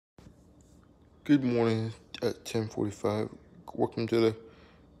Good morning at 10:45. Welcome to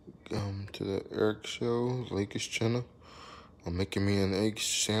the Eric Show, Lakers channel. I'm making me an egg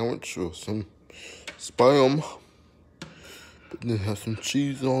sandwich with some spam, but then have some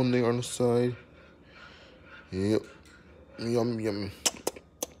cheese on there on the side. Yep, yum.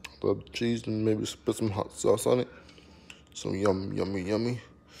 Love cheese and maybe put some hot sauce on it. So yummy.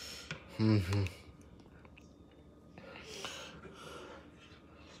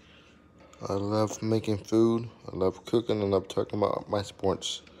 I love making food. I love cooking. I love talking about my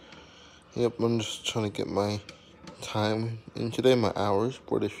sports. Yep, I'm just trying to get my time in today, my hours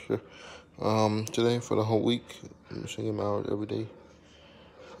for this year. Today for the whole week. I'm trying to get my hours every day.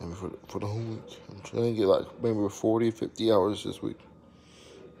 And for the whole week. I'm trying to get like maybe 40, 50 hours this week.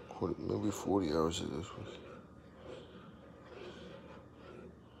 Maybe 40 hours this week.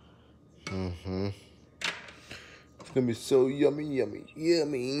 It's gonna be so yummy.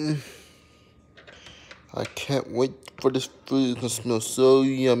 I can't wait for this food. It's gonna smell so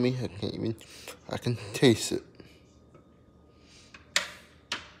yummy. I can taste it.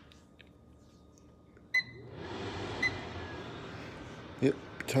 Yep,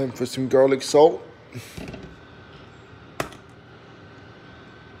 time for some garlic salt.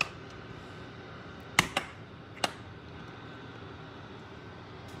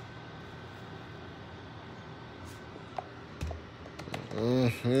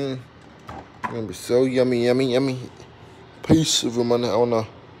 It's gonna be so yummy. Peace, everyone. I wanna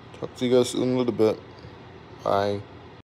talk to you guys in a little bit. Bye.